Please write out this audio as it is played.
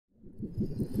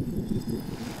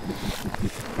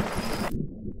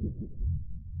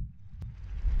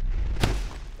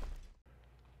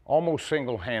Almost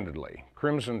single-handedly,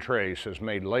 Crimson Trace has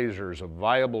made lasers a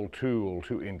viable tool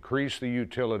to increase the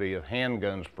utility of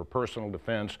handguns for personal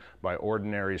defense by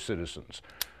ordinary citizens.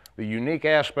 The unique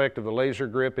aspect of the laser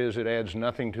grip is it adds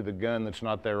nothing to the gun that's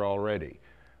not there already.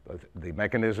 The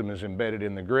mechanism is embedded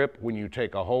in the grip. When you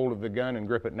take a hold of the gun and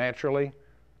grip it naturally,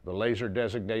 the laser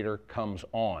designator comes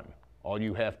on. All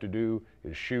you have to do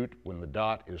is shoot when the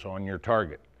dot is on your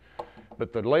target.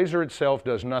 But the laser itself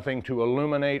does nothing to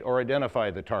illuminate or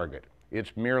identify the target.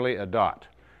 It's merely a dot.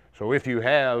 So if you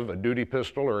have a duty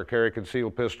pistol or a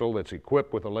carry-concealed pistol that's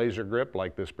equipped with a laser grip,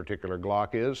 like this particular Glock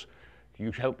is,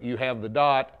 you have the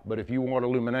dot, but if you want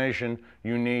illumination,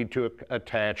 you need to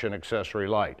attach an accessory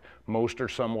light. Most are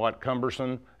somewhat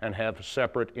cumbersome and have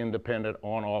separate independent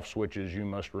on-off switches you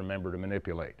must remember to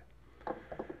manipulate.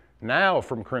 Now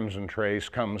from Crimson Trace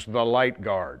comes the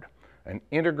Lightguard, an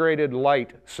integrated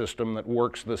light system that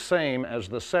works the same as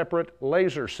the separate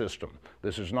laser system.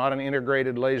 This is not an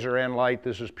integrated laser and light,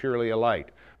 this is purely a light.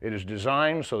 It is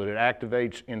designed so that it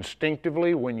activates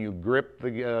instinctively when you grip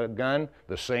the gun,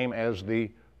 the same as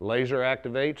the laser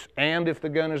activates, and if the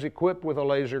gun is equipped with a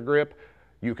laser grip,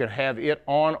 you can have it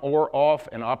on or off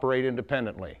and operate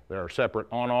independently. There are separate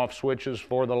on-off switches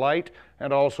for the light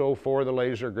and also for the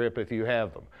laser grip if you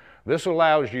have them. This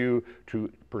allows you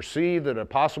to perceive that a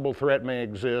possible threat may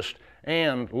exist,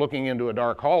 and looking into a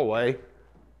dark hallway,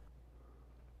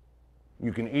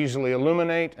 you can easily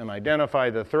illuminate and identify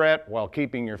the threat while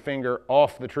keeping your finger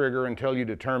off the trigger until you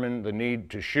determine the need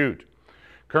to shoot.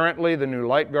 Currently, the new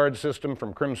Lightguard system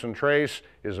from Crimson Trace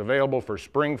is available for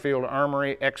Springfield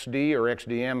Armory XD or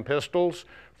XDM pistols,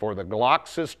 for the Glock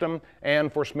system,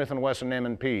 and for Smith & Wesson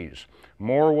M&Ps.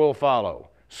 More will follow.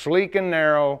 Sleek and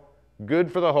narrow,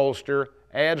 good for the holster,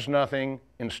 adds nothing,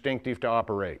 instinctive to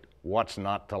operate. What's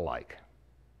not to like?